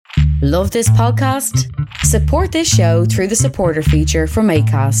Love this podcast? Support this show through the supporter feature from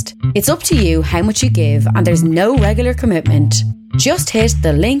Acast. It's up to you how much you give and there's no regular commitment. Just hit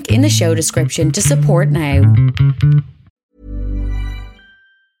the link in the show description to support now.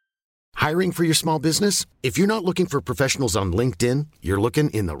 Hiring for your small business? If you're not looking for professionals on LinkedIn, you're looking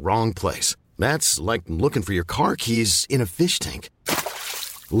in the wrong place. That's like looking for your car keys in a fish tank.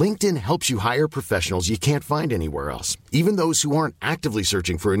 LinkedIn helps you hire professionals you can't find anywhere else, even those who aren't actively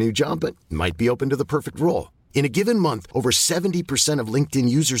searching for a new job but might be open to the perfect role. In a given month, over 70% of LinkedIn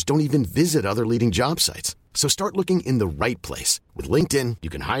users don't even visit other leading job sites. So start looking in the right place. With LinkedIn, you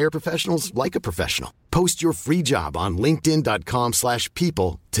can hire professionals like a professional. Post your free job on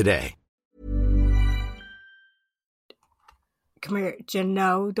linkedin.com/people today. Come here, do you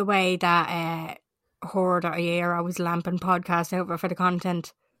know the way that Horror.ie are always lamping podcasts over for the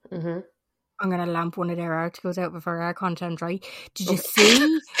content? Mm-hmm. I'm going to lamp one of their articles out for our content, right? Did you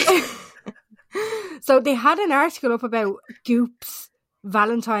see? So they had an article up about Goop's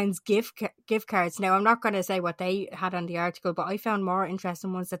Valentine's gift cards. Now, I'm not going to say what they had on the article, but I found more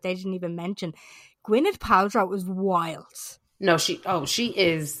interesting ones that they didn't even mention. Gwyneth Paltrow was wild. No, she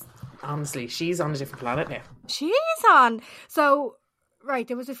is, honestly, she's on a different planet now. She is on. So, right,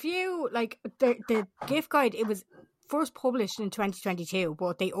 there was a few, like, the gift guide, it was first published in 2022,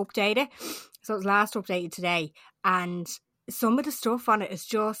 but they updated it. So it was last updated today. And some of the stuff on it is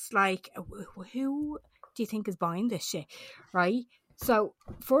just like, who do you think is buying this shit? Right? So,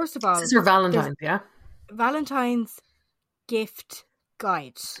 first of all... This is her Valentine's, yeah? Valentine's gift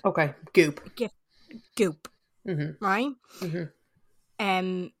guide. Okay, Goop. Goop. Mm-hmm. Right?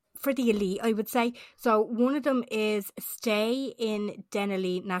 Mm-hmm. For the elite, I would say. So one of them is stay in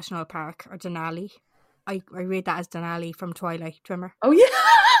Denali National Park, or Denali. I read that as Denali from Twilight. Do you remember? Oh, yeah.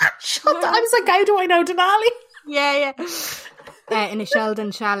 Shut up. I was like, how do I know Denali? Yeah. In a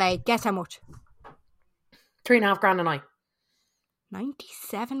Sheldon chalet. Guess how much? $3,500 a night.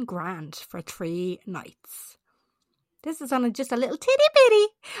 97 grand for 3 nights. This is on just a little titty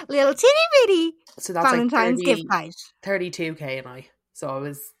bitty So that's Valentine's like gift guide. 32k a night. So I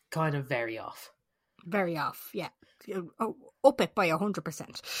was kind of very off. Very off, yeah. Up it by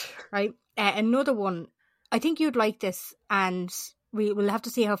 100%, right? Another one, I think you'd like this, and we will have to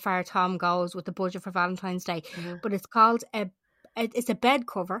see how far Tom goes with the budget for Valentine's Day. Mm-hmm. But it's called it's a bed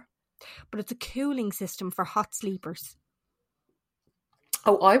cover, but it's a cooling system for hot sleepers.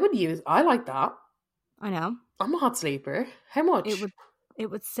 Oh, I like that. I know. I'm a hot sleeper. How much? It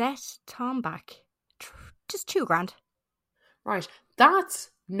would set Tom back just $2,000. Right.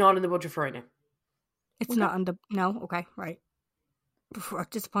 That's not in the budget for right now. It's not on the... No? Okay, right.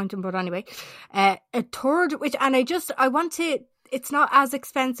 Disappointing, but anyway. A third, I want to... It's not as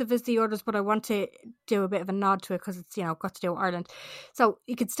expensive as the others, but I want to do a bit of a nod to it because it's, got to do with Ireland. So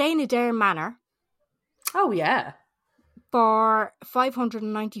you could stay in Adair Manor. Oh, yeah. For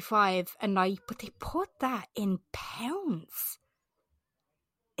 $595 a night, but they put that in pounds.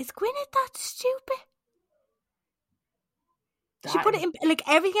 Is Gwyneth that stupid? She put it in, like,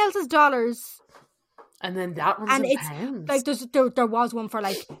 everything else is dollars. And then that one's in pounds. Like, there was one for,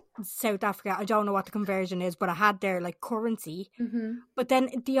 like, South Africa. I don't know what the conversion is, but I had their, like, currency. Mm-hmm. But then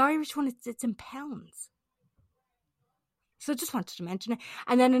the Irish one, it's in pounds. So I just wanted to mention it.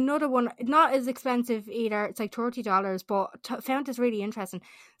 And then another one, not as expensive either. It's like $30, but found this really interesting.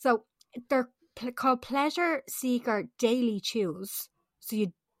 So they're called Pleasure Seeker Daily Chews. So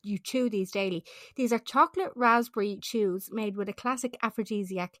you chew these daily. These are chocolate raspberry chews made with a classic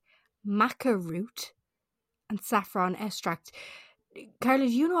aphrodisiac, maca root, and saffron extract. Carla,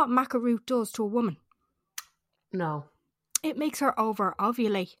 do you know what maca root does to a woman? No. It makes her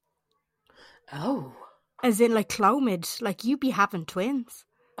over-ovulate. Oh. As in, like, Clomid. Like, you be having twins.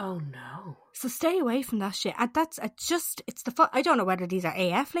 Oh, no. So stay away from that shit. And it's the... I don't know whether these are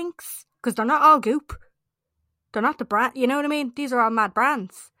AF links, because they're not all Goop. They're not the brand, you know what I mean? These are all mad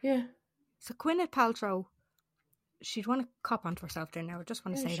brands. Yeah. So Gwyneth Paltrow, she'd want to cop onto herself there now. I just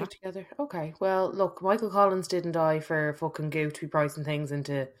want to say that. Together. Okay. Well, look, Michael Collins didn't die for fucking Goop to be pricing things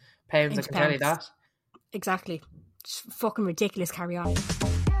into pounds, I can tell you that. Exactly. It's fucking ridiculous. Carry on.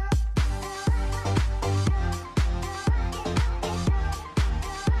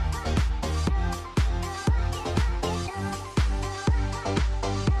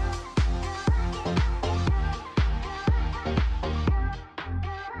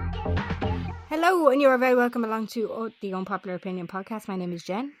 Hello, and you are very welcome along to the Unpopular Opinion podcast. My name is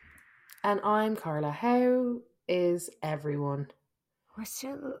Jen. And I'm Carla. How is everyone? We're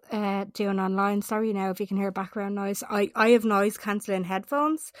still doing online. Sorry now if you can hear background noise. I have noise cancelling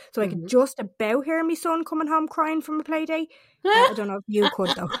headphones, so I could just about hear my son coming home crying from a play day. I don't know if you could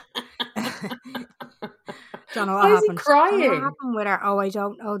though. Don't know what Why is he happened. crying? Don't know what happened with her. Oh, I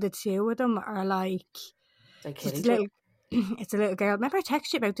don't know. The two of them are like... They kill It's each other. it's a little girl. Remember I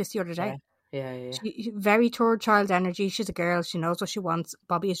texted you about this the other day? Yeah. She very third child energy. She's a girl. She knows what she wants.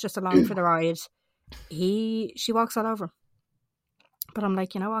 Bobby is just along for the ride. She walks all over him. But I'm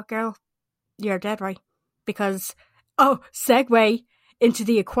like, you know what, girl? You're dead right. Because, segue into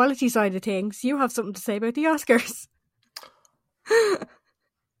the equality side of things. You have something to say about the Oscars.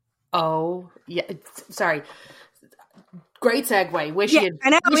 Oh, yeah. Sorry. Great segue. Wish Yeah, you I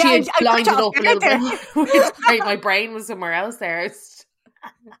know. had I lined it cut up a little bit. Sorry, my brain was somewhere else there. I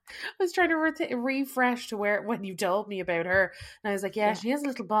was trying to refresh to where when you told me about her, and I was like, yeah. She has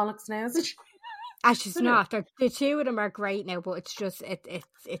little bollocks now. She's not. The two of them are great now, but it's just it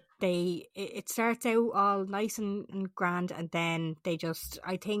starts out all nice and grand, and then they just,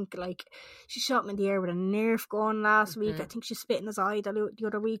 I think, like, she shot him in the air with a Nerf gun last week. I think she spit in his eye the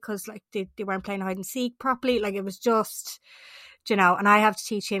other week because like they weren't playing hide and seek properly. Like, it was just, you know. And I have to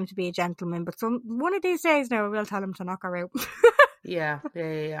teach him to be a gentleman, but one of these days now I will tell him to knock her out. Yeah.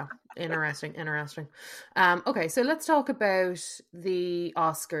 Interesting. Okay, so let's talk about the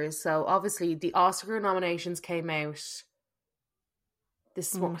Oscars. So obviously the Oscar nominations came out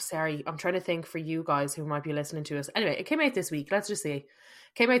sorry, I'm trying to think for you guys who might be listening to us. Anyway, it came out this week. Let's just see. It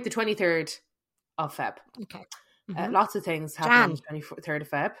came out the 23rd of Feb. Okay. Lots of things happened on the 23rd of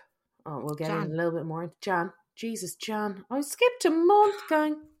Feb. Oh, we'll get in a little bit more. Jan. Jesus, Jan. I skipped a month,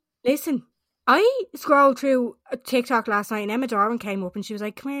 gang. Listen, I scrolled through TikTok last night and Emma Darwin came up and she was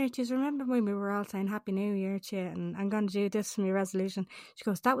like, come here, do you remember when we were all saying Happy New Year to you and I'm going to do this for my resolution? She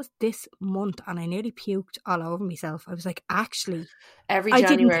goes, that was this month and I nearly puked all over myself. I was like, actually, every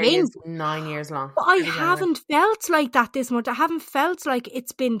January is 9 years long. But I haven't felt like that this month. I haven't felt like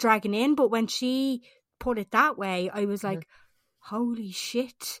it's been dragging in, but when she put it that way, I was like, holy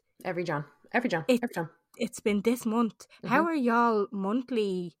shit. Every Jan. It's been this month. How are y'all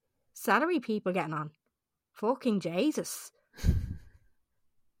monthly salary people getting on? Fucking Jesus. I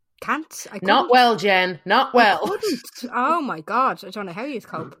couldn't. Not well, Jen. Not well. I couldn't. Oh my God. I don't know how you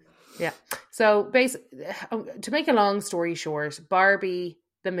cope. Yeah. So basically, to make a long story short, Barbie,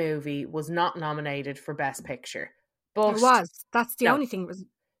 the movie, was not nominated for Best Picture. But it was. That's the only thing. It was.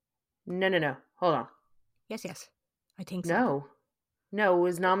 No. Hold on. Yes. I think so. No, it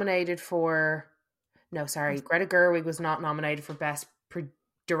was nominated for... No, sorry. Greta Gerwig was not nominated for Best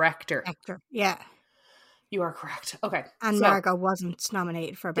Director. Yeah. You are correct. Okay. And Margot wasn't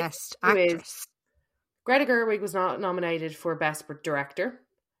nominated for Best Actress. Greta Gerwig was not nominated for Best Director.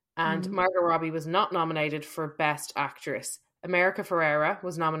 And Margot Robbie was not nominated for Best Actress. America Ferrera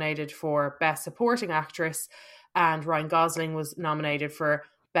was nominated for Best Supporting Actress. And Ryan Gosling was nominated for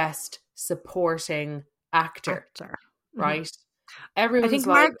Best Supporting Actor. Right? Everyone's, I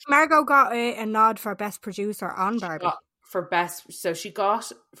think, Margot got a nod for Best Producer on Barbie. She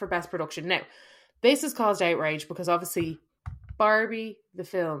got for Best Production. Now, this has caused outrage because obviously Barbie, the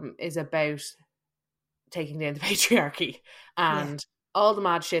film, is about taking down the patriarchy and all the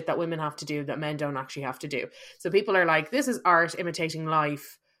mad shit that women have to do that men don't actually have to do. So people are like, this is art imitating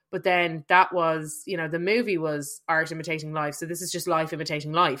life. But then that was, the movie was art imitating life. So this is just life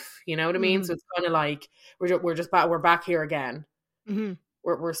imitating life. You know what I mean? So it's kind of like, we're back here again.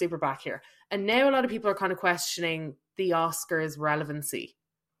 We're super back here. And now a lot of people are kind of questioning the Oscars' relevancy,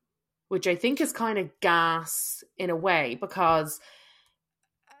 which I think is kind of gas in a way, because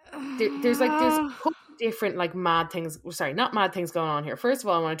there's a couple of different mad things. Sorry, not mad things going on here. First of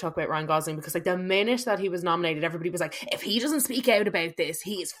all, I want to talk about Ryan Gosling, because the minute that he was nominated, everybody was like, if he doesn't speak out about this,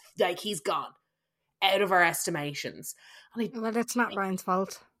 he's gone out of our estimations. Well, it's not Ryan's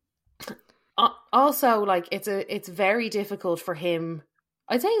fault. Also, it's very difficult for him.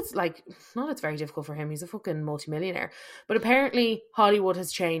 I'd say it's very difficult for him. He's a fucking multimillionaire. But apparently Hollywood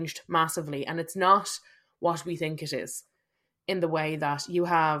has changed massively, and it's not what we think it is, in the way that you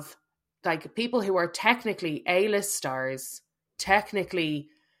have people who are technically A-list stars, technically,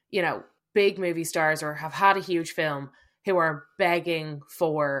 big movie stars, or have had a huge film, who are begging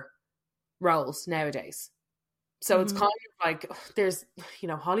for roles nowadays. So it's kind of there's,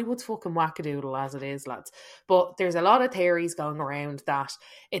 Hollywood's fucking wackadoodle as it is, lads. But there's a lot of theories going around that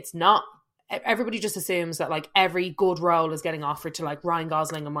it's not, everybody just assumes that every good role is getting offered to Ryan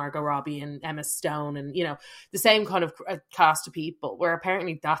Gosling and Margot Robbie and Emma Stone and, the same kind of cast of people, where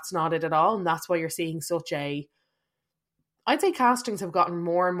apparently that's not it at all. And that's why you're seeing I'd say castings have gotten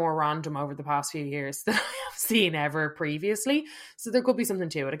more and more random over the past few years than I have seen ever previously. So there could be something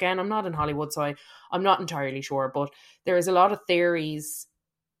to it. Again, I'm not in Hollywood, so I'm not entirely sure, but there is a lot of theories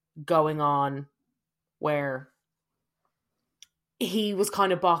going on where, he was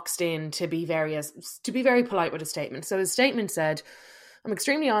kind of boxed in to be very polite with his statement. So his statement said, "I'm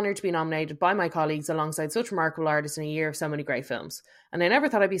extremely honoured to be nominated by my colleagues alongside such remarkable artists in a year of so many great films. And I never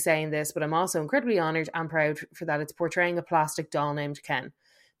thought I'd be saying this, but I'm also incredibly honoured and proud for that it's portraying a plastic doll named Ken.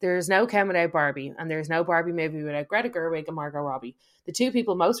 There is no Ken without Barbie, and there is no Barbie movie without Greta Gerwig and Margot Robbie, the two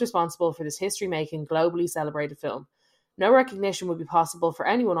people most responsible for this history-making, globally celebrated film. No recognition would be possible for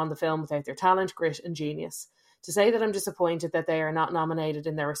anyone on the film without their talent, grit and genius. To say that I'm disappointed that they are not nominated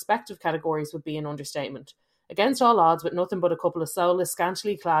in their respective categories would be an understatement. Against all odds, with nothing but a couple of soulless,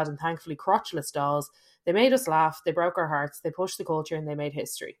 scantily clad and thankfully crotchless dolls, they made us laugh, they broke our hearts, they pushed the culture and they made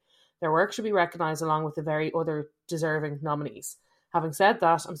history. Their work should be recognised along with the very other deserving nominees. Having said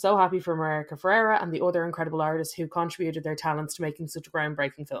that, I'm so happy for America Ferrera and the other incredible artists who contributed their talents to making such a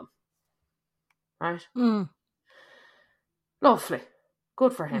groundbreaking film." Right? Lovely.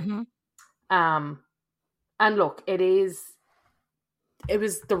 Good for him. And look, it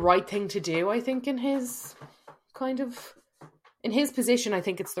was the right thing to do, I think, in his position. I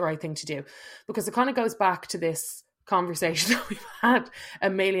think it's the right thing to do, because it kind of goes back to this conversation that we've had a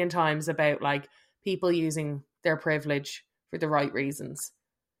million times about like people using their privilege for the right reasons.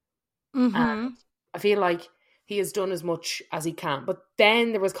 And I feel like he has done as much as he can. But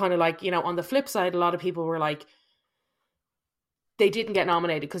then there was kind of like, on the flip side, a lot of people were like, they didn't get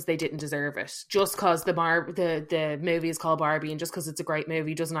nominated because they didn't deserve it. Just because the movie is called Barbie and just because it's a great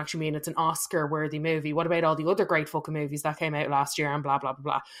movie doesn't actually mean it's an Oscar-worthy movie. What about all the other great fucking movies that came out last year and blah, blah, blah,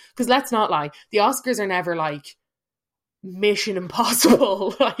 blah? Because let's not lie, the Oscars are never like Mission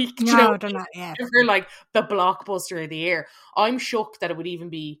Impossible. Like, no, they're not. Yeah, never like the blockbuster of the year. I'm shocked that it would even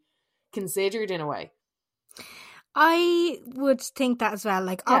be considered in a way. I would think that as well.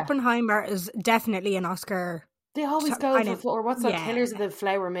 Like, Oppenheimer is definitely an Oscar. They always go for, or what's that, Killers of the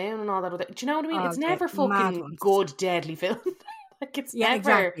Flower Moon and all that other. Do you know what I mean? It's never fucking good, deadly film. Like, it's never.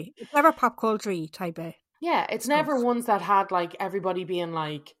 Exactly. It's never pop culture type of. Yeah, it's never ones that had like everybody being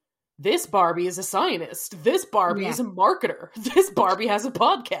like, this Barbie is a scientist. This Barbie is a marketer. This Barbie has a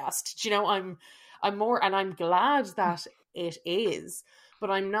podcast. Do you know, I'm more, and I'm glad that it is, but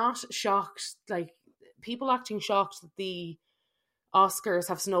I'm not shocked. Like, people acting shocked that the Oscars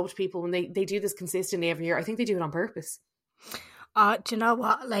have snubbed people when they do this consistently every year. I think they do it on purpose. Do you know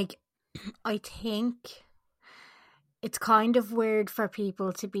what? Like, I think it's kind of weird for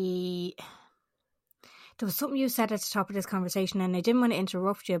people to be. There was something you said at the top of this conversation, and I didn't want to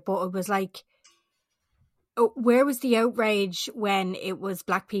interrupt you, but it was like, where was the outrage when it was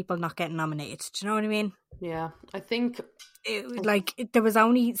black people not getting nominated? Do you know what I mean? Yeah, I think there was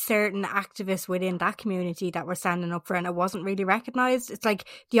only certain activists within that community that were standing up for it, and it wasn't really recognised. It's like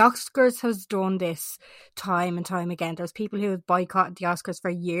the Oscars has done this time and time again. There's people who have boycotted the Oscars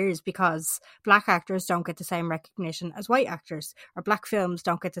for years because black actors don't get the same recognition as white actors, or black films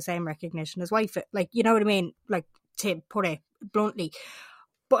don't get the same recognition as white like, you know what I mean? Like, to put it bluntly.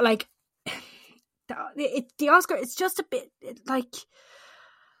 But like, the Oscar, it's just a bit like.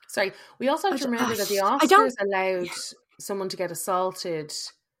 Sorry, we also have to remember that the Oscars allowed someone to get assaulted,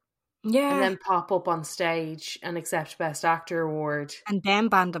 and then pop up on stage and accept Best Actor award, and then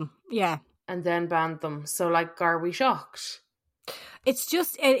ban them. So, like, are we shocked? It's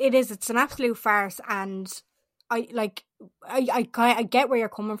just it's an absolute farce, and I get where you're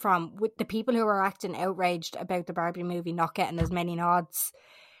coming from with the people who are acting outraged about the Barbie movie not getting as many nods.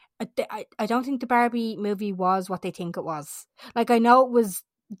 I don't think the Barbie movie was what they think it was. Like, I know it was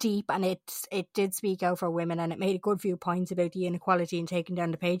deep and it did speak out for women, and it made a good few points about the inequality and taking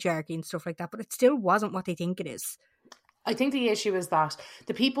down the patriarchy and stuff like that, but it still wasn't what they think it is. I think the issue is that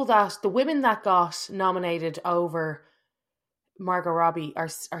the women that got nominated over Margot Robbie are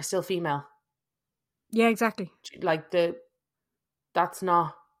still female. Yeah, exactly. Like, that's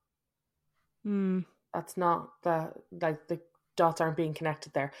not the dots aren't being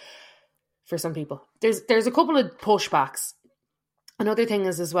connected there for some people. There's a couple of pushbacks. Another thing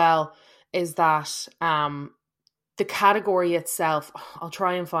is that the category itself, I'll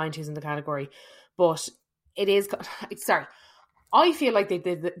try and find who's in the category, but it is, sorry, I feel like they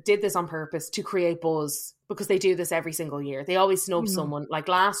did this on purpose to create buzz, because they do this every single year. They always snub someone. Like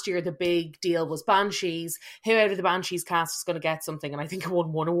last year, the big deal was Banshees. Who out of the Banshees cast is going to get something? And I think it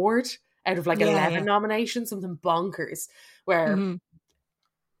won one award out of 11 nominations, something bonkers, where,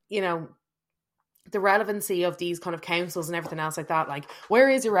 the relevancy of these kind of councils and everything else like that, like, where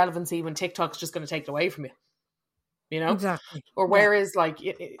is your relevancy when TikTok's just going to take it away from you? Exactly. Or where is, like,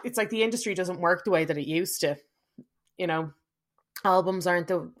 it's like the industry doesn't work the way that it used to. Albums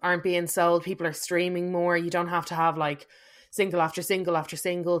aren't being sold. People are streaming more. You don't have to have like single after single after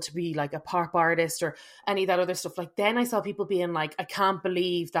single to be like a pop artist or any of that other stuff. Like then I saw people being like, I can't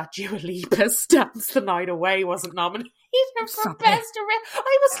believe that Dua Lipa's Dance the Night Away wasn't nominated for Stop it. Best Original.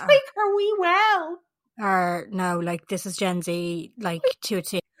 I was like, are we well? Or no, like this is Gen Z, like to a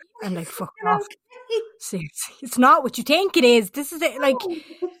T, and like fuck You know, off. Seriously, it's not what you think it is. This is it, like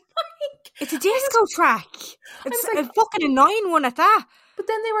it's a disco track. It's like, a fucking annoying one at that. But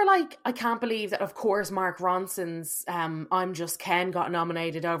then they were like, I can't believe that, of course, Mark Ronson's I'm Just Ken got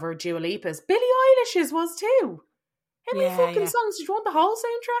nominated over Dua Lipa's. Billie Eilish's was too. How many fucking songs? Did you want the whole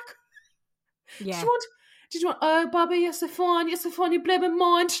soundtrack? Yeah. Did you want Oh Bobby, you're so fun, you blew my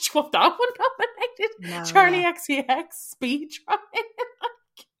mind. Did you want that one nominated? No, Charlie XCX speech.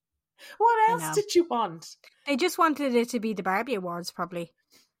 What else did you want? They just wanted it to be the Barbie Awards, probably.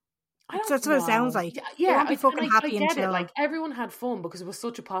 That's what it sounds like. Yeah, they won't be fucking happy I get until it. Like everyone had fun because it was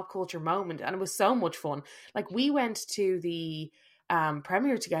such a pop culture moment, and it was so much fun. Like we went to the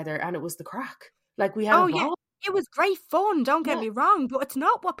premiere together, and it was the crack. Like we had a ball. It was great fun, don't get me wrong, but it's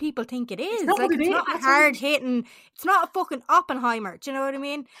not what people think it is. It's not, like, it's not a hard hitting, it's not a fucking Oppenheimer, do you know what I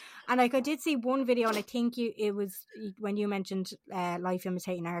mean? And like I did see one video, and I think it was when you mentioned life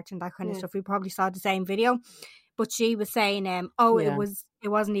imitating art and that kind of stuff, we probably saw the same video. But she was saying, it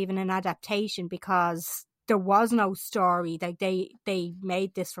wasn't even an adaptation because there was no story. Like they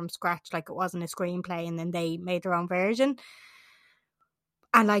made this from scratch, like it wasn't a screenplay, and then they made their own version.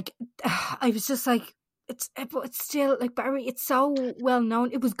 And like I was just like, it's still like Barry. It's so well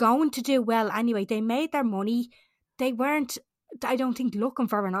known. It was going to do well anyway. They made their money. They weren't, I don't think, looking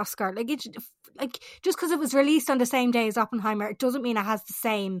for an Oscar. Like it, like just because it was released on the same day as Oppenheimer, it doesn't mean it has the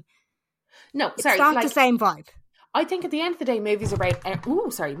same. No, sorry, it's not the same vibe. I think at the end of the day, movies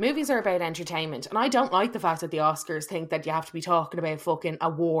are about entertainment, and I don't like the fact that the Oscars think that you have to be talking about fucking a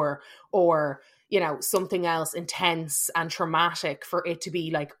war or, you know, something else intense and traumatic for it to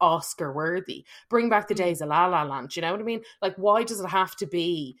be like Oscar worthy. Bring back the days of La La Land. You know what I mean? Like, why does it have to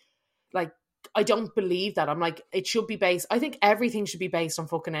be like? I don't believe that. I'm like, it should be based. I think everything should be based on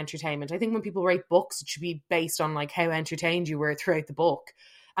fucking entertainment. I think when people write books, it should be based on like how entertained you were throughout the book.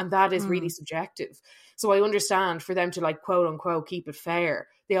 And that is really subjective. So I understand for them to like quote unquote keep it fair.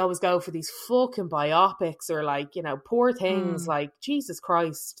 They always go for these fucking biopics or like, you know, poor things like Jesus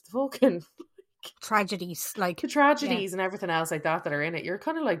Christ, the fucking tragedies, like the tragedies and everything else like that are in it. You're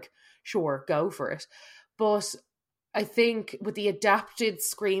kind of like, sure, go for it. But I think with the adapted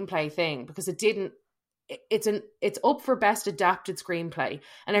screenplay thing, because it's up for best adapted screenplay,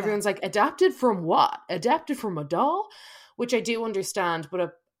 and everyone's like, adapted from what? Adapted from a doll? Which I do understand,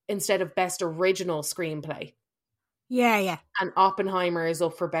 but instead of best original screenplay. Yeah. And Oppenheimer is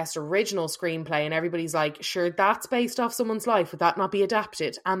up for best original screenplay, and everybody's like, sure, that's based off someone's life. Would that not be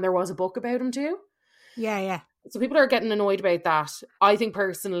adapted? And there was a book about him too. Yeah. So people are getting annoyed about that. I think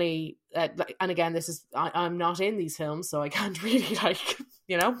personally, and again, I'm not in these films, so I can't really like,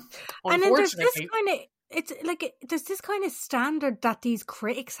 you know, and then there's this kind of, it's like, there's this kind of standard that these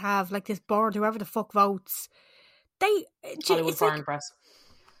critics have, like this board, whoever the fuck votes. Hollywood Foreign Press.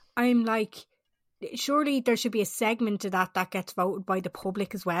 I'm like, surely there should be a segment of that gets voted by the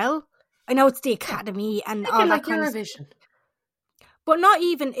public as well. I know it's the Academy and all that like kind of Eurovision. But not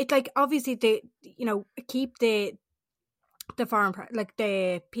even, it like, obviously keep the foreign, like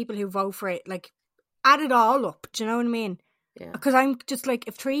the people who vote for it, like add it all up. Do you know what I mean? Yeah. Because I'm just like,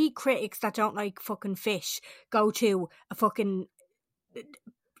 if 3 critics that don't like fucking fish go to a fucking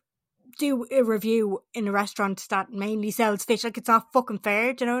do a review in a restaurant that mainly sells fish, like it's not fucking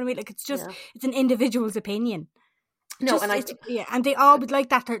fair. Do you know what I mean? Like it's just it's an individual's opinion. No, just, and they all would like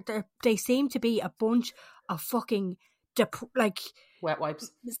that. They seem to be a bunch of fucking like wet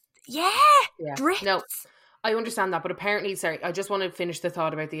wipes. Yeah. Drips. No, I understand that, but apparently, sorry, I just want to finish the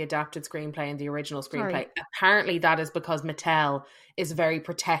thought about the adapted screenplay and the original screenplay. Sorry. Apparently, that is because Mattel is very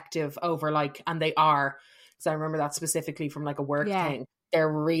protective over like, and they are. So I remember that specifically from like a work thing. They're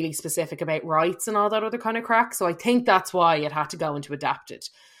really specific about rights and all that other kind of crack. So I think that's why it had to go into adapted.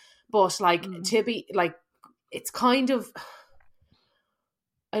 But like to be like, it's kind of,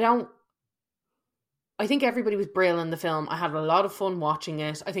 I think everybody was brilliant in the film. I had a lot of fun watching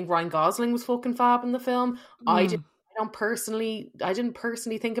it. I think Ryan Gosling was fucking fab in the film. I didn't personally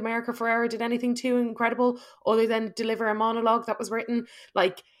think America Ferrera did anything too incredible other than deliver a monologue that was written.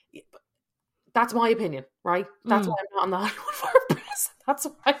 Like, that's my opinion, right? That's why I'm not on the Hollywood Foreign Press. That's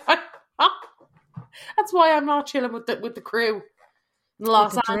why I'm not chilling with the crew in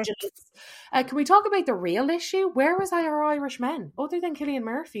Los Angeles. Can we talk about the real issue? Where was our Irish men? Other than Cillian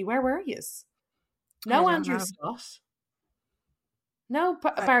Murphy, where were you? No Andrew Scott. No,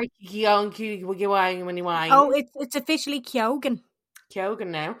 Barry Keoghan. Oh, it's officially Keoghan. Keoghan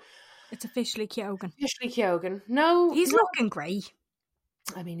now. It's officially Keoghan. Officially Keoghan. No. He's looking great.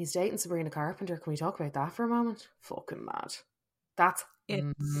 I mean, he's dating Sabrina Carpenter. Can we talk about that for a moment? Fucking mad. That's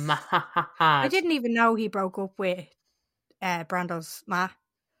mad. I didn't even know he broke up with Brando's ma.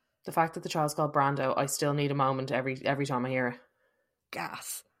 The fact that the child's called Brando, I still need a moment every time I hear it.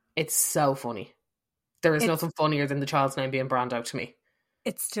 Gas. It's so funny. There is nothing funnier than the child's name being Brando to me.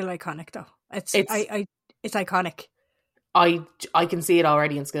 It's still iconic though. It's iconic. I can see it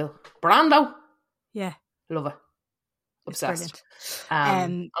already in school. Brando. Yeah. Love it. Obsessed.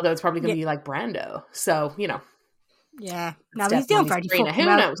 Although it's probably going to be like Brando. So, you know. Yeah. No, he's doing very fucking Who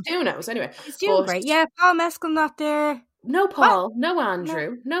well. knows? Anyway. He's doing great. Yeah, Paul Mescal not there. No Paul. No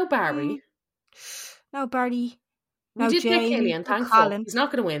Andrew. No Barry. No Barry. We did get Killian, thankfully. He's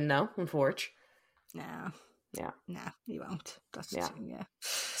not going to win, though, unfortunately. No. Yeah. No, he won't. That's yeah.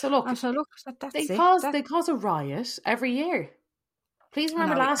 So look, that's they it. cause a riot every year. Please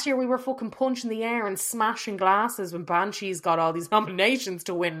remember last year we were fucking punching the air and smashing glasses when Banshees got all these nominations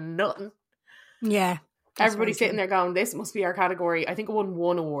to win nothing. Yeah. Everybody's sitting there going, this must be our category. I think it won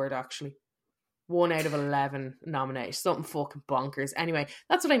one award, actually. 1 out of 11 nominated. Something fucking bonkers. Anyway,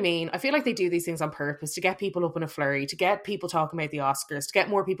 that's what I mean. I feel like they do these things on purpose to get people up in a flurry, to get people talking about the Oscars, to get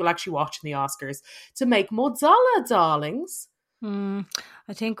more people actually watching the Oscars, to make Mudzala, darlings. I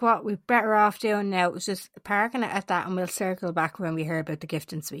think what we're better off doing now is just parking it at that, and we'll circle back when we hear about the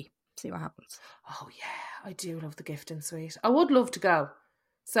gift and suite. See what happens. Oh yeah, I do love the gift and suite. I would love to go.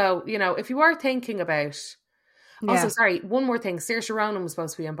 So, you know, if you are thinking about... Also, sorry, one more thing. Saoirse Ronan was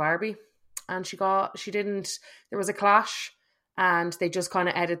supposed to be on Barbie. And she didn't, there was a clash and they just kind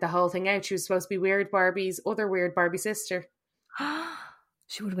of edited the whole thing out. She was supposed to be Weird Barbie's other Weird Barbie sister.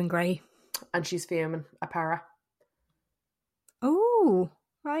 She would have been great. And she's fuming, a para. Oh,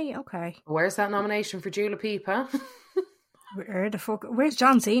 right, okay. Where's that nomination for Dula Peep, huh? Where's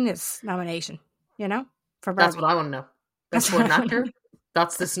John Cena's nomination, you know, for Barbie? That's what I want to know. That's for an actor?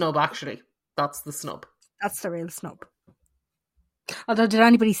 That's the snub, actually. That's the snub. That's the real snub. Although, did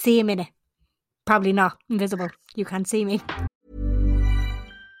anybody see him in it? Probably not. Invisible. You can't see me.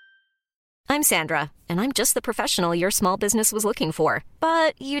 I'm Sandra, and I'm just the professional your small business was looking for.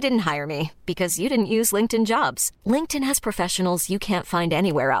 But you didn't hire me because you didn't use LinkedIn Jobs. LinkedIn has professionals you can't find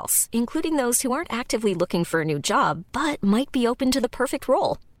anywhere else, including those who aren't actively looking for a new job, but might be open to the perfect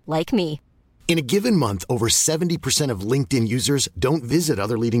role, like me. In a given month, over 70% of LinkedIn users don't visit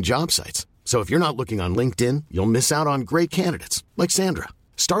other leading job sites. So if you're not looking on LinkedIn, you'll miss out on great candidates like Sandra.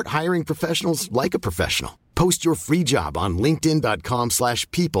 Start hiring professionals like a professional. Post your free job on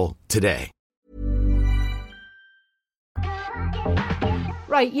linkedin.com/people today.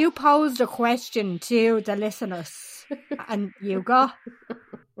 Right, you posed a question to the listeners and you got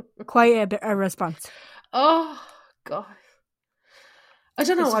quite a response. Oh, God. I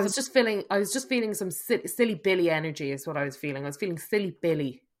don't know. I was just feeling some silly Billy energy is what I was feeling. I was feeling silly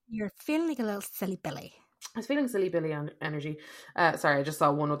Billy. You're feeling like a little silly Billy. I was feeling silly Billy energy. Sorry, I just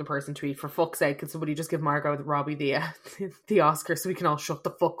saw one other person tweet, for fuck's sake, could somebody just give Margot Robbie the Oscar so we can all shut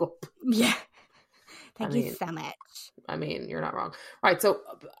the fuck up? Yeah. Thank you so much. I mean, you're not wrong. Right, so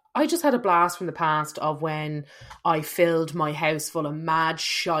I just had a blast from the past of when I filled my house full of mad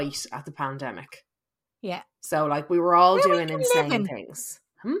shite at the pandemic. Yeah. So, like, we were all doing insane things.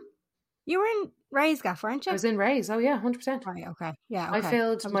 You were in Ray's gaff, weren't you? I was in Ray's, oh yeah, 100%. Right, okay. Yeah, okay. I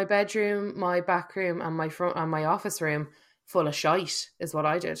filled my bedroom, my back room, and my office room full of shite, is what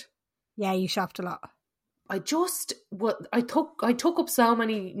I did. Yeah, you shopped a lot. I took up so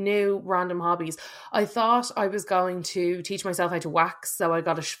many new random hobbies. I thought I was going to teach myself how to wax, so I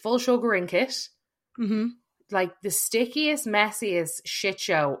got a full sugaring kit. Mm-hmm. Like the stickiest, messiest shit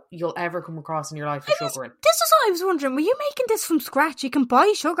show you'll ever come across in your life for sugaring. This is what I was wondering. Were you making this from scratch? You can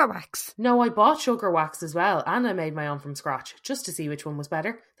buy sugar wax. No, I bought sugar wax as well, and I made my own from scratch just to see which one was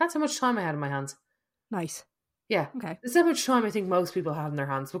better. That's how much time I had in my hands. Nice. Yeah. Okay. This is how much time I think most people had in their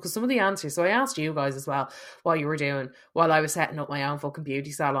hands, because some of the answers, so I asked you guys as well while I was setting up my own fucking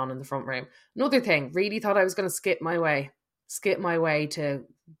beauty salon in the front room. Another thing, really thought I was going to skip my way to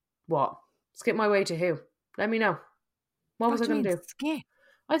what? Skip my way to who? Let me know. What was I going to do? Skip.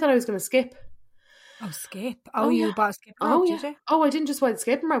 I thought I was going to skip. Oh, skip. Oh, you bought a skip rope, did you? Oh, I didn't just buy the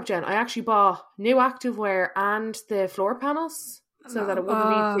skipping rope, Jen. I actually bought new activewear and the floor panels so that it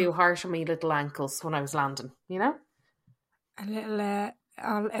wouldn't be too harsh on my little ankles when I was landing, you know? A little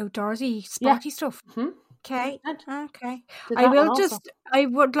all outdoorsy, sporty stuff. Mm-hmm. Okay. Okay. I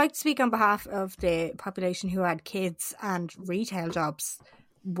would like to speak on behalf of the population who had kids and retail jobs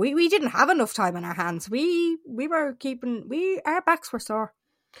we didn't have enough time on our hands. We were our backs were sore.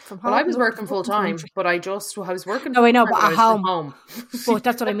 Well, I was working full time, but I was working. No, I know, but I at was home. But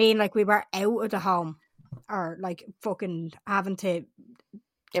that's what I mean. Like we were out of the home, or like fucking having to.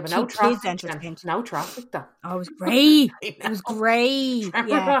 Yeah, but no traffic. No traffic, though. Oh, it was great. It was great.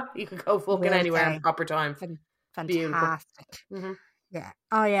 Yeah, you could go fucking anywhere in proper time. Fantastic. Mm-hmm. Yeah.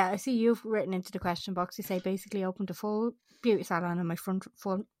 Oh, yeah. I see you've written into the question box. You say basically opened a full beauty salon in my front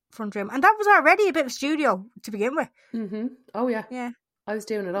room, and that was already a bit of studio to begin with. Mm-hmm. Oh yeah. Yeah. I was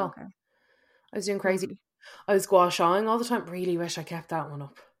doing it all. Okay. I was doing crazy. I was gua shawing all the time. Really wish I kept that one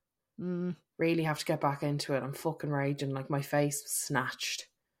up. Really have to get back into it. I'm fucking raging. Like my face was snatched.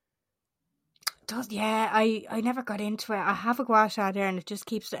 Yeah, I never got into it. I have a gua sha there, and it just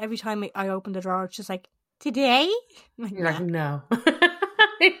keeps every time I open the drawer, it's just like, today? You're like, no.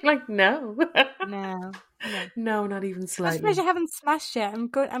 You're like, no. No, not even slightly. I suppose you haven't smashed yet. I'm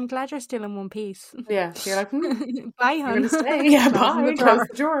good. I'm glad you're still in one piece. Yeah, you're like, bye, hon. You're gonna stay. Yeah, bye. Close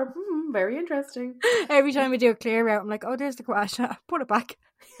the drawer. Very interesting. Every time I do a clear out, I'm like, oh, there's the gua sha. Put it back.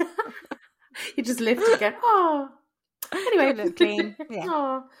 You just lift it again. Oh. Anyway, a little clean. Yeah.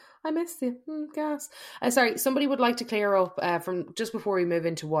 Oh, I missed you. Gas. Sorry, somebody would like to clear up from just before we move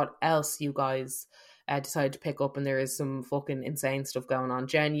into what else you guys decided to pick up, and there is some fucking insane stuff going on.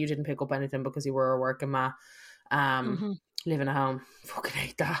 Jen, you didn't pick up anything because you were working, ma. Living at home. Fucking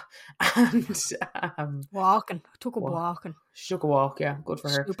hate that. And walking. Took a walking. She took a walk, yeah. Good for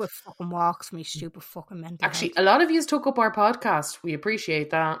her. Stupid fucking walks for me, stupid fucking mental Actually, health. a lot of you took up our podcast. We appreciate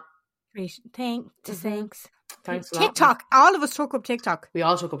that. Thanks. Thanks for TikTok. That. All of us took up TikTok. We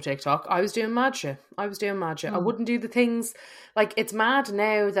all took up TikTok. I was doing mad shit. I wouldn't do the things. Like, it's mad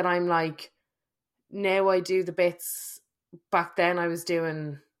now that I'm like, now I do the bits. Back then I was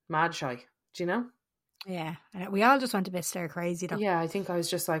doing mad shy. Do you know? Yeah. We all just went a bit stir crazy though. Yeah, I think I was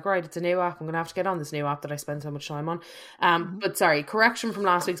just like, right, it's a new app. I'm going to have to get on this new app that I spend so much time on. But sorry, correction from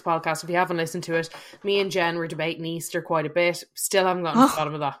last week's podcast. If you haven't listened to it, me and Jen were debating Easter quite a bit. Still haven't gotten to the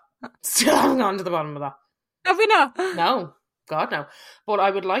bottom of that. Have we not? No. God, no. But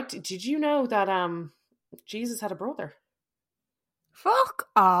I would like to... Did you know that Jesus had a brother? Fuck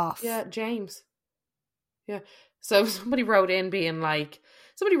off. Yeah, James. Yeah. So somebody wrote in being like,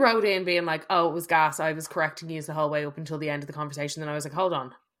 oh, it was gas. I was correcting you the whole way up until the end of the conversation. Then I was like, hold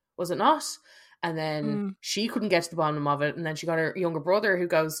on. Was it not? And then she couldn't get to the bottom of it. And then she got her younger brother who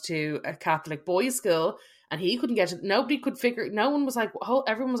goes to a Catholic boys' school, and he couldn't get it. Nobody could figure it. No one was like,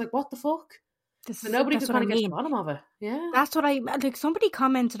 everyone was like, what the fuck? So nobody could kind of get to the bottom of it. Yeah. That's what like somebody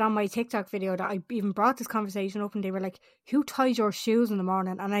commented on my TikTok video that I even brought this conversation up, and they were like, who ties your shoes in the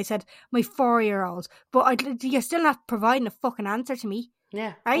morning? And I said, my 4-year-old. But you're still not providing a fucking answer to me.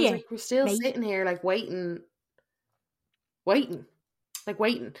 Yeah. Are you? Like, we're still sitting here like waiting.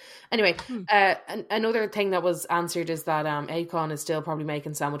 Anyway, another thing that was answered is that Akon is still probably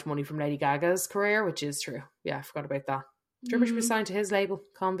making so much money from Lady Gaga's career, which is true. Yeah, I forgot about that. Do you remember she was signed to his label?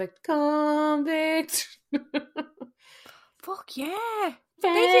 Convict. Fuck yeah.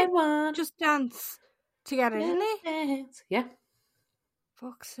 Fair They did one. just dance together, didn't they? Yeah.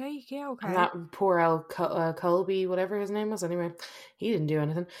 Fuck's sake, yeah, okay. And that poor Colby, whatever his name was, anyway, he didn't do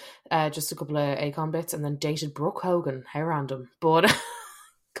anything. Just a couple of Akon bits, and then dated Brooke Hogan. How random. But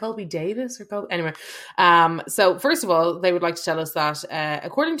Colby Davis or Colby? Anyway, so first of all, they would like to tell us that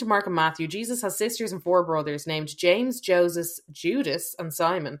according to Mark and Matthew, Jesus has sisters and 4 brothers named James, Joseph, Judas, and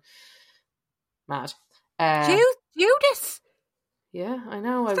Simon. Mad. Judas? Yeah, I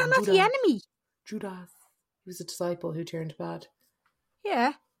know. Is that not the enemy? Judas. He was a disciple who turned bad.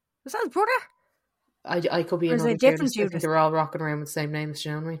 Yeah. Was that his brother? I could be in a different Judas. They're all rocking around with the same names,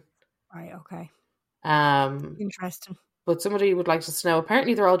 you know what I mean? Right, okay. Interesting. But somebody would like us to know,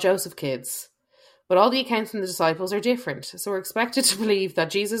 apparently they're all Joseph kids, but all the accounts from the disciples are different. So we're expected to believe that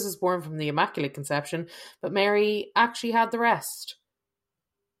Jesus was born from the Immaculate Conception, but Mary actually had the rest.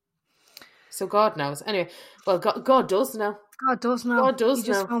 So God knows. Anyway, well, God does know. God does know. He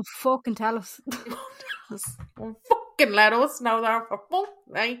just won't fucking tell us. Won't fucking let us know that for fuck.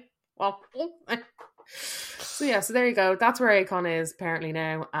 So yeah, so there you go. That's where Akon is apparently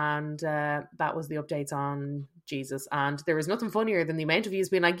now, and that was the updates on Jesus. And there was nothing funnier than the amount of views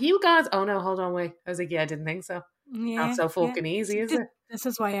being like, "You guys, oh no, hold on, wait." I was like, "Yeah, I didn't think so." Yeah, not so fucking easy, is it? This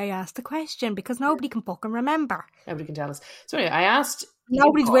is why I asked the question, because nobody can fucking remember. Nobody can tell us. So anyway, I asked.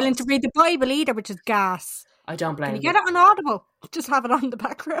 Nobody's willing to read the Bible either, which is gas. I don't blame you. Can you get it on Audible? Just have it on the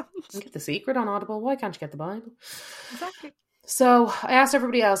background. Get The Secret on Audible. Why can't you get the Bible? Exactly. So I asked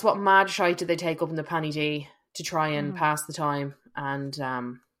everybody else what mad shite did they take up in the Panny D to try and pass the time, and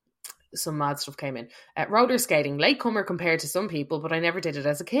some mad stuff came in. Roller skating, latecomer compared to some people, but I never did it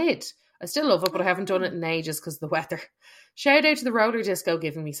as a kid. I still love it, but I haven't done it in ages because of the weather. Shout out to the roller disco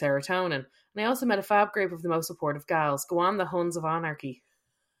giving me serotonin. And I also met a fab group of the most supportive gals. Go on, the Huns of Anarchy.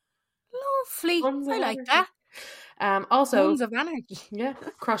 Lovely. Huns of I like Anarchy. that. Also, Huns of Anarchy. yeah,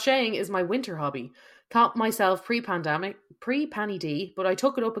 crocheting is my winter hobby. Taught myself pre-pandemic, pre-Panny D, but I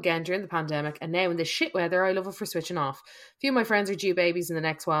took it up again during the pandemic, and now in this shit weather, I love it for switching off. A few of my friends are due babies in the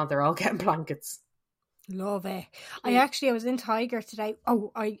next while. They're all getting blankets. Love it. I was in Tiger today.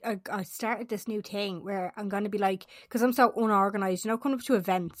 Oh, I started this new thing where I'm going to be like, because I'm so unorganised, coming up to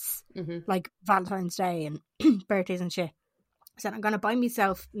events like Valentine's Day and birthdays and shit. I said I'm going to buy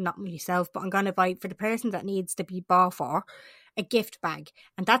myself, not myself, but I'm going to buy for the person that needs to be bought for a gift bag.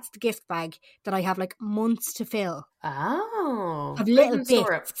 And that's the gift bag that I have like months to fill. Oh. Of little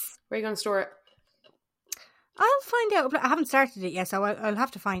bits. Where are you going to store it? I'll find out. I haven't started it yet, so I'll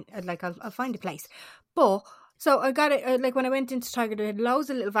have to find, I'll find a place. But, so I got it, like when I went into Tiger, they had loads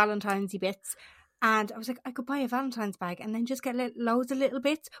of little Valentine's bits. And I was like, I could buy a Valentine's bag and then just get loads of little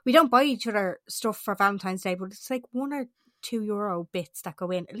bits. We don't buy each other stuff for Valentine's Day, but it's like €1 or €2 bits that go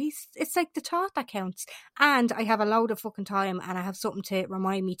in. At least it's like the thought that counts. And I have a load of fucking time and I have something to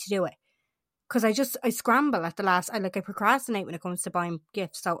remind me to do it. Because I scramble at the last, I procrastinate when it comes to buying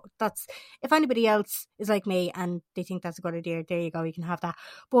gifts. So that's, if anybody else is like me and they think that's a good idea, there you go, you can have that.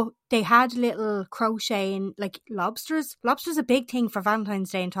 But they had little crocheting, like lobsters. Lobster's a big thing for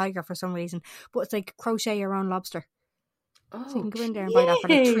Valentine's Day in Tiger for some reason. But it's like crochet your own lobster. Oh, so you can go in there and buy that for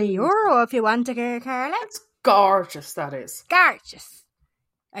like €3 if you want to, Carla. That's gorgeous, that is. Gorgeous.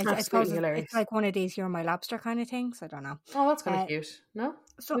 I suppose hilarious. it's like one of these "You're my lobster" kind of things. I don't know. Oh, that's kind of cute. No?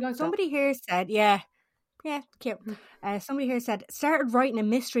 So somebody here said, yeah, cute. Somebody here said, started writing a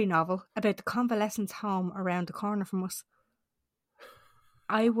mystery novel about the convalescence home around the corner from us.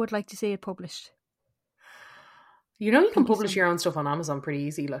 I would like to see it published. You can publish your own stuff on Amazon pretty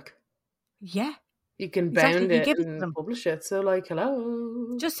easy, like. Yeah. You can bound it and publish it. So, like,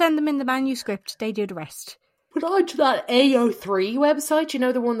 hello. Just send them in the manuscript. They do the rest. Put on to that AO3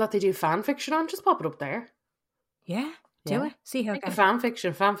 website, the one that they do fan fiction on. Just pop it up there. Yeah, do it. See how it goes. Fan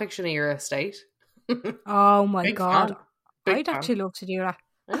fiction of your estate. Oh my God. I'd actually love to do that.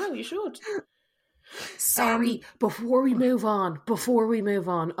 I know, you should. Sorry, before we move on,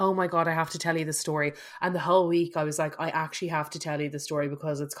 oh my God, I have to tell you the story. And the whole week I was like, I actually have to tell you the story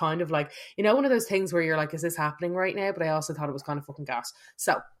because it's kind of like, one of those things where you're like, is this happening right now? But I also thought it was kind of fucking gas.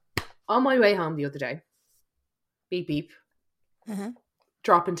 So, on my way home the other day, beep beep,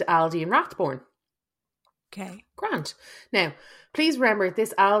 drop into Aldi in Rathbourne. Okay. Grand. Now, please remember,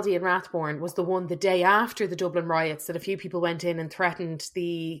 this Aldi in Rathbourne was the one the day after the Dublin riots that a few people went in and threatened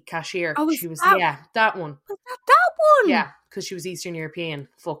the cashier. Oh, that one. Was that one? Yeah, because she was Eastern European.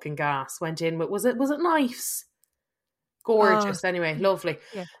 Fucking gas. Went in with, was it knives? Gorgeous. Anyway, lovely.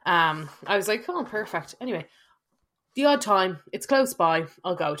 Yeah. I was like, oh, perfect. Anyway, the odd time, it's close by,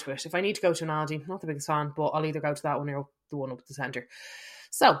 I'll go to it. If I need to go to an Aldi, not the biggest fan, but I'll either go to that one or the one up at the centre.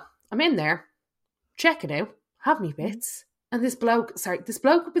 So, I'm in there, checking out, have me bits, and this bloke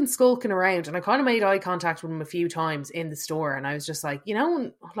had been skulking around, and I kind of made eye contact with him a few times in the store, and I was just like,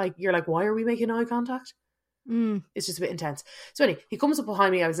 you're like, why are we making eye contact? It's just a bit intense. So anyway, he comes up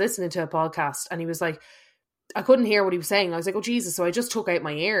behind me, I was listening to a podcast, and he was like, I couldn't hear what he was saying. I was like, oh Jesus, so I just took out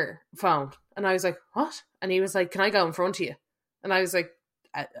my earphone, and I was like, what? And he was like, can I go in front of you? And I was like,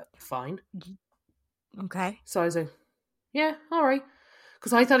 fine. Okay. So I was like, yeah, all right.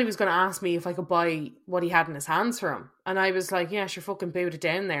 Because I thought he was going to ask me if I could buy what he had in his hands for him. And I was like, yeah, sure, fucking boot it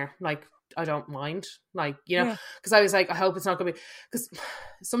down there. Like, I don't mind. Like, because I was like, I hope it's not going to be... Because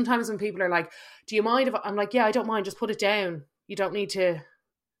sometimes when people are like, do you mind if... I'm like, yeah, I don't mind. Just put it down. You don't need to...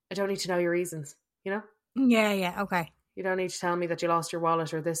 I don't need to know your reasons, Yeah, okay. You don't need to tell me that you lost your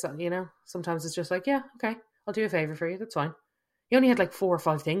wallet or this, Sometimes it's just like, yeah, okay, I'll do a favour for you. That's fine. He only had like 4 or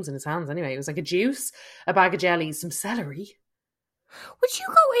 5 things in his hands anyway. It was like a juice, a bag of jellies, some celery. Would you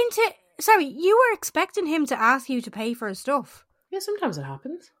go into... Sorry, you were expecting him to ask you to pay for his stuff? Yeah, sometimes it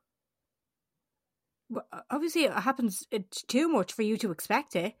happens. Well, obviously it happens too much for you to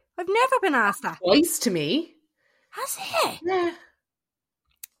expect it. I've never been asked that. Twice to me. Has it? Yeah.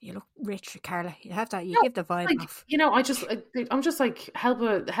 You look rich, Carla. You have that. You give the vibe off. I'm just like, help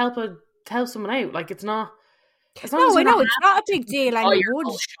someone out. Like, it's not... No, I know it's not a big deal. And you would.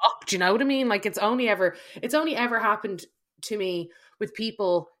 Shocked, you know what I mean? Like, it's only ever happened to me with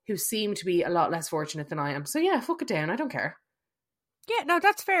people who seem to be a lot less fortunate than I am. So yeah, fuck it down. I don't care. Yeah, no,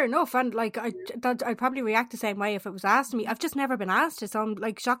 that's fair enough. And like, I'd probably react the same way if it was asked to me. I've just never been asked it, so I'm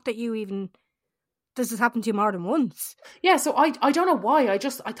like shocked that you even this has happened to you more than once. Yeah, so I don't know why. I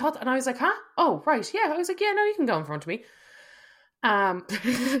thought, and I was like, huh? Oh, right. Yeah, I was like, yeah, no, you can go in front of me.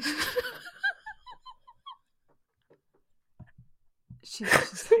 She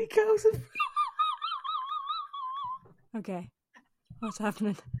goes in. Okay. What's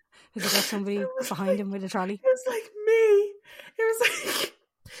happening? Has he got somebody behind him with a trolley? It was like me. It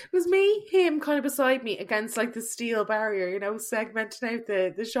was me, him kind of beside me against like the steel barrier, you know, segmenting out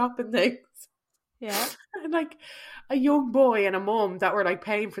the shop and things. Yeah. And like a young boy and a mum that were like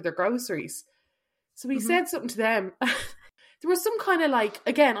paying for their groceries. So he said something to them. There was some kind of like,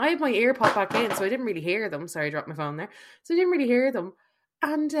 again, I had my ear popped back in, so I didn't really hear them. Sorry, I dropped my phone there. So I didn't really hear them.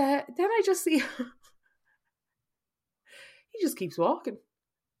 And then I just see, he just keeps walking.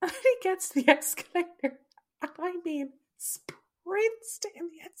 And he gets to the escalator. And I mean, sprints down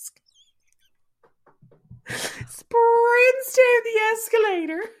the escalator. Sprints down the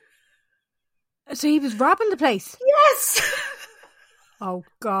escalator. So he was robbing the place? Yes! Oh,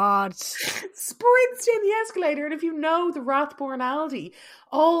 God. Sprints down the escalator, and if you know the Rathbourne Aldi,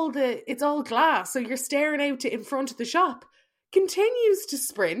 it's all glass, so you're staring out in front of the shop. Continues to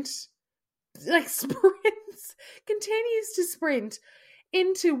sprint, continues to sprint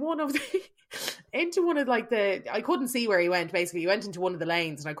into one of the, I couldn't see where he went, basically. He went into one of the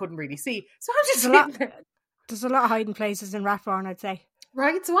lanes, and I couldn't really see. So I'm just sitting there. There's a lot of hiding places in Rathbourne, I'd say.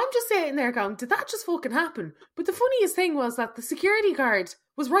 Right, so I'm just sitting there going, did that just fucking happen? But the funniest thing was that the security guard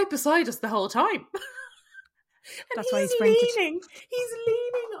was right beside us the whole time. That's why he sprinted. He's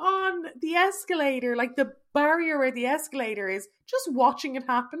leaning on the escalator, like the barrier where the escalator is, just watching it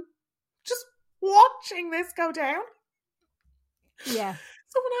happen. Just watching this go down. Yeah.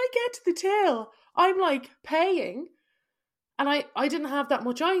 So when I get to the till, I'm like paying. And I didn't have that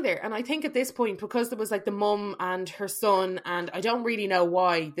much either. And I think at this point, because there was like the mum and her son, and I don't really know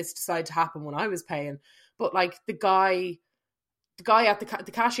why this decided to happen when I was paying, but like the guy at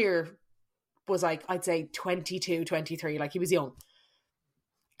the cashier was like, I'd say 22, 23, like he was young.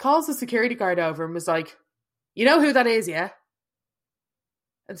 Calls the security guard over and was like, you know who that is, yeah?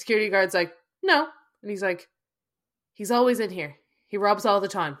 And the security guard's like, no. And he's like, he's always in here. He robs all the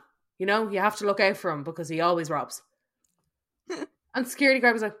time. You know, you have to look out for him because he always robs. And the security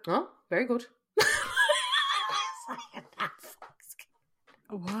guard was like, oh, very good.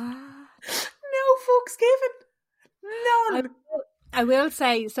 What? No fucks given. None. I will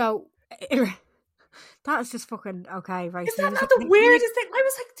say, so that's just fucking okay, right? Is that not the weirdest thing? I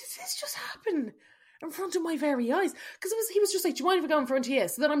was like, did this just happen in front of my very eyes? Because he was just like, do you mind if I go in front of you?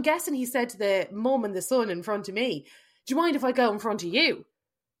 So then I'm guessing he said to the mum and the son in front of me, do you mind if I go in front of you?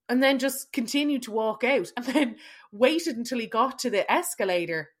 And then just continued to walk out, and then waited until he got to the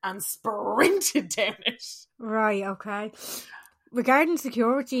escalator and sprinted down it. Right, okay. Regarding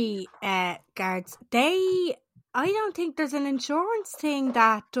security guards, I don't think there's an insurance thing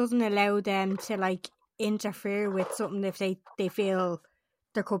that doesn't allow them to like interfere with something if they feel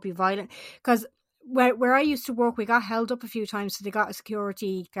there could be violent. Because where I used to work, we got held up a few times, so they got a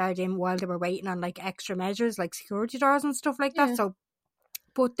security guard in while they were waiting on like extra measures, like security doors and stuff like that. So.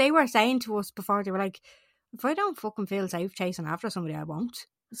 But they were saying to us before, they were like, if I don't fucking feel safe chasing after somebody, I won't.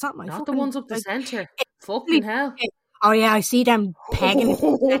 It's not my Not fucking... the ones up the centre. Fucking hell. Oh yeah, I see them pegging.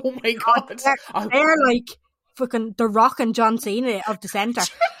 Oh my God. They're like fucking The Rock and John Cena of the centre.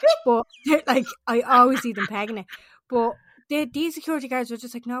 But they're like, I always see them pegging it. But these security guards were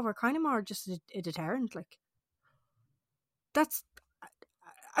just like, no, we're kind of more just a deterrent. Like, that's...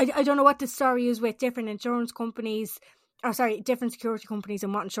 I don't know what the story is with different insurance companies... different security companies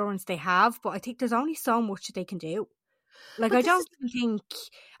and what insurance they have, but I think there's only so much that they can do. Like, I don't think,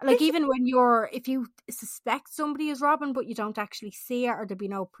 like, even when if you suspect somebody is robbing, but you don't actually see it or there be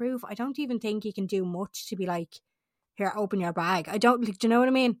no proof, I don't even think you can do much to be like, here, open your bag. I don't, like, do you know what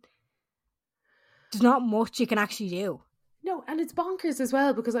I mean? There's not much you can actually do. No, and it's bonkers as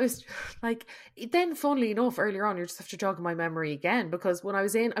well, because I was like, then funnily enough, earlier on, you just have to jog my memory again, because when I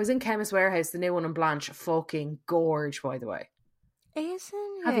was in Chemist Warehouse, the new one in Blanche, fucking gorge, by the way. Isn't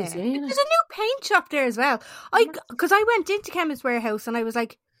it? Have you seen it? There's a new paint shop there as well. Because I went into Chemist Warehouse and I was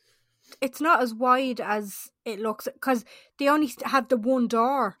like, it's not as wide as it looks, because they only have the one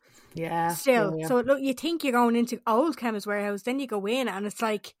door. Yeah. Still. Yeah. So look, you think you're going into old Chemist Warehouse, then you go in and it's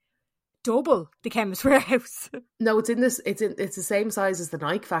like double the Chemist Warehouse. No, it's the same size as the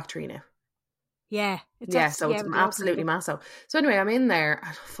Nike factory now. Yeah. It's absolutely massive. So anyway, I'm in there,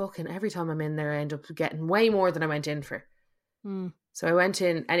 and fucking every time I'm in there, I end up getting way more than I went in for. So I went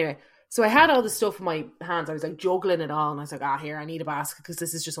in, anyway, So I had all this stuff in my hands. I was like juggling it all, and I was like, here, I need a basket because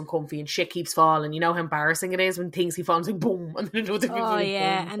this is just uncomfy and shit keeps falling. You know how embarrassing it is when things keep falling, like boom, and then another thing. Oh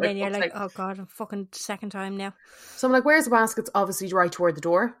yeah, boom. and then you're like, oh god, I'm fucking second time now. So I'm like, where's the basket? It's obviously right toward the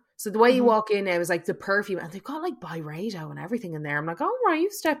door. So the way you walk in now is like the perfume, and they've got like Byredo and everything in there. I'm like, oh right,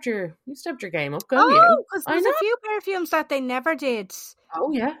 you stepped your game up, go you. Because there's a few perfumes that they never did.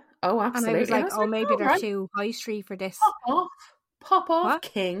 Oh yeah, oh absolutely. And I was like, maybe they're too high street for this. Pop off,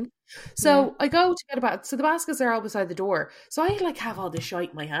 king. So I go to get a basket. So the baskets are all beside the door. So I like have all this shite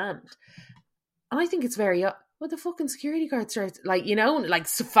in my hand, and I think it's very. Well, the fucking security guard starts like like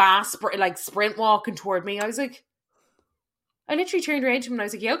fast, like sprint walking toward me. I was like, I literally turned around to him and I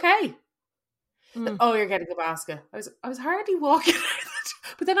was like, "You okay?" Oh, you're getting a basket. I was hardly walking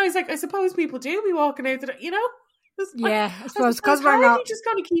out, but then I was like, I suppose people do be walking out. Yeah, I suppose because we're not just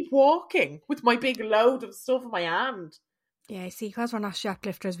going to keep walking with my big load of stuff in my hand. Yeah, see, because we're not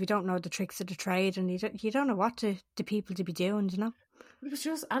shoplifters, we don't know the tricks of the trade, and you don't know what the people to be doing, you know. It was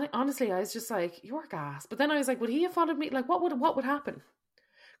just, honestly, I was just like, you're gas. But then I was like, would he have followed me? Like, what would happen?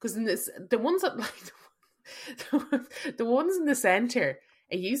 Because the ones that like the ones in the centre,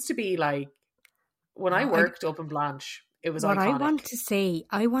 it used to be like when I worked up in Blanche, it was what iconic.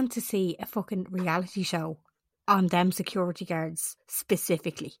 I want to see a fucking reality show on them security guards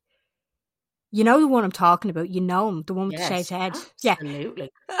specifically. You know the one I'm talking about. You know him, the one with the shaved head.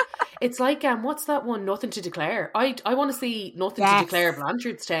 Absolutely. It's like what's that one? Nothing to Declare. I want to see Nothing to Declare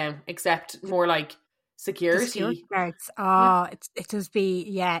Blanchardstown, except more like security guards. Oh, it does be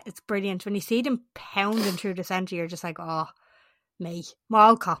it's brilliant when you see them pounding through the centre. You're just like, oh, me,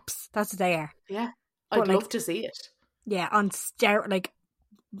 mall cops. That's what they are. Yeah, I'd love to see it. Yeah, on like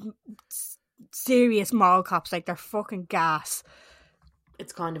serious mall cops, like they're fucking gas.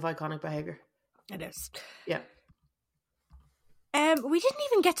 It's kind of iconic behaviour. It is. Yeah. We didn't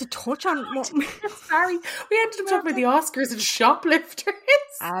even get to touch on. Sorry, we ended up talking about the Oscars and shoplifters.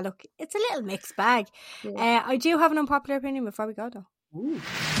 Look, it's a little mixed bag. Yeah. I do have an unpopular opinion before we go, though. Ooh.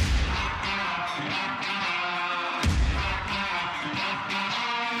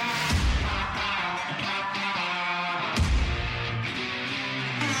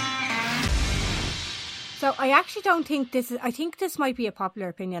 So I actually don't think this is. I think this might be a popular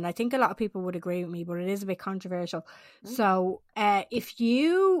opinion. I think a lot of people would agree with me, but it is a bit controversial. So if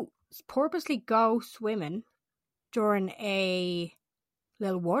you purposely go swimming during a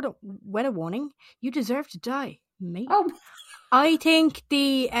little weather warning, you deserve to die, mate. Oh. I think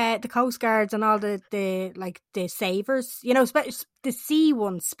the coast guards and all the savers, the sea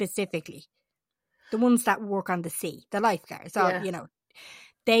ones specifically, the ones that work on the sea, the lifeguards,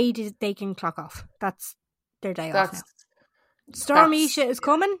 they can clock off. That's their day off now. Storm Isha is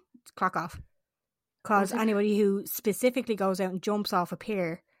coming. Clock off. Because anybody who specifically goes out and jumps off a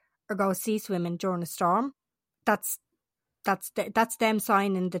pier or goes sea swimming during a storm, that's them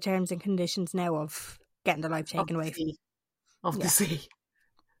signing the terms and conditions now of getting their life taken away. The sea.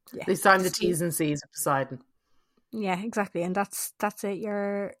 Yeah. They signed the T's and C's of Poseidon. Yeah, exactly. And that's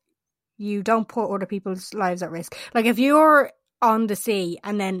it. You don't put other people's lives at risk. Like if you're on the sea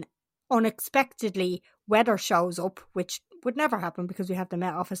and then unexpectedly weather shows up, which would never happen because we have the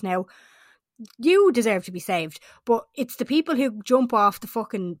Met Office now, you deserve to be saved. But it's the people who jump off the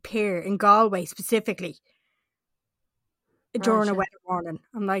fucking pier in Galway specifically during a weather warning.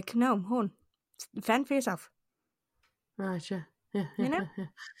 I'm like, no, hon, fend for yourself. Right, yeah.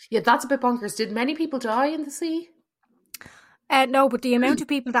 Yeah, that's a bit bonkers. Did many people die in the sea? No, but the amount of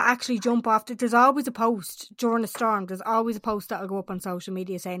people that actually jump off, there's always a post during a storm. There's always a post that'll go up on social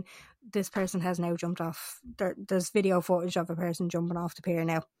media saying this person has now jumped off. There's video footage of a person jumping off the pier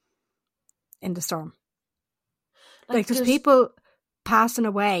now in the storm. Like there's people passing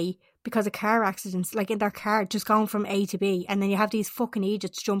away because of car accidents, like in their car, just going from A to B, and then you have these fucking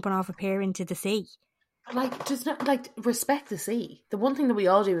idiots jumping off a pier into the sea. Like, just not respect the sea. The one thing that we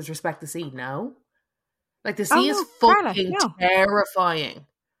all do is respect the sea. No. Like the sea is fucking terrifying.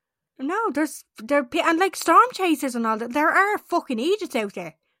 No, and like storm chasers and all that. There are fucking idiots out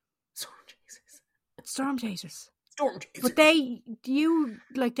there. Storm chasers. But they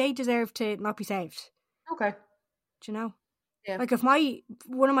deserve to not be saved. Okay. Do you know? Yeah. Like if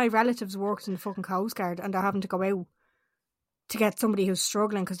one of my relatives works in the fucking Coast Guard and they're having to go out to get somebody who's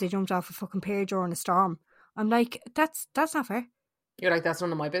struggling because they jumped off a fucking pier during a storm, I'm like, that's not fair. You're like, that's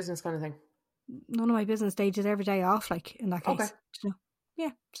none of my business kind of thing. None of my business. They deserve a day off, like, in that case. Okay. You know? Yeah,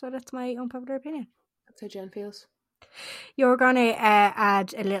 so that's my unpopular opinion. That's how Jen feels. You're going to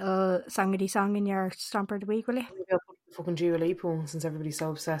add a little songity song in your Stomper of the Week, will you? Maybe I'll put the fucking Dua Lipa one since everybody's so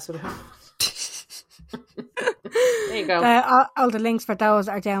obsessed with it. There you go. All the links for those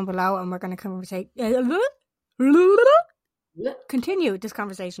are down below, and we're going to continue this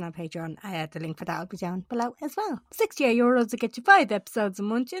conversation on Patreon. The link for that will be down below as well. €68 to get you 5 episodes a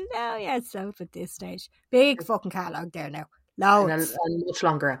month, and now yourself at this stage. Big fucking catalogue there now. Loads. And much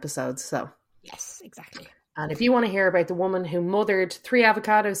longer episodes, so. Yes, exactly. And if you want to hear about the woman who mothered 3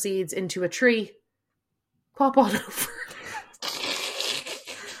 avocado seeds into a tree, pop on over.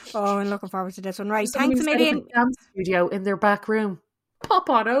 Oh, I'm looking forward to this one. Right, thanks a million. Dance studio in their back room. Pop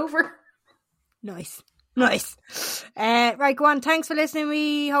on over. Nice. Right, go on. Thanks for listening.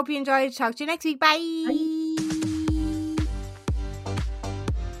 We hope you enjoyed. Talk to you next week. Bye.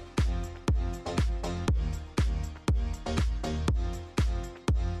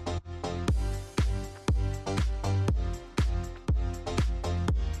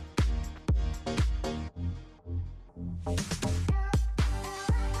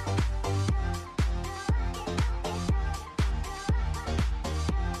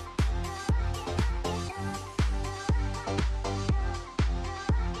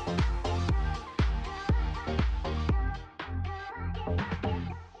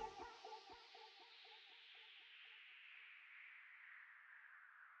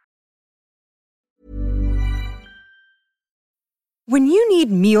 When you need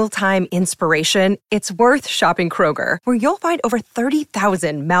mealtime inspiration, it's worth shopping Kroger, where you'll find over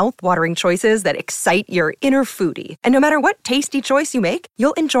 30,000 mouth-watering choices that excite your inner foodie. And no matter what tasty choice you make,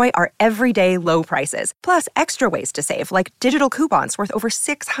 you'll enjoy our everyday low prices, plus extra ways to save, like digital coupons worth over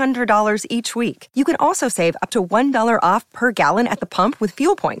 $600 each week. You can also save up to $1 off per gallon at the pump with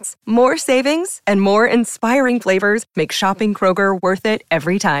fuel points. More savings and more inspiring flavors make shopping Kroger worth it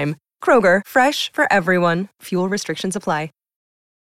every time. Kroger, fresh for everyone. Fuel restrictions apply.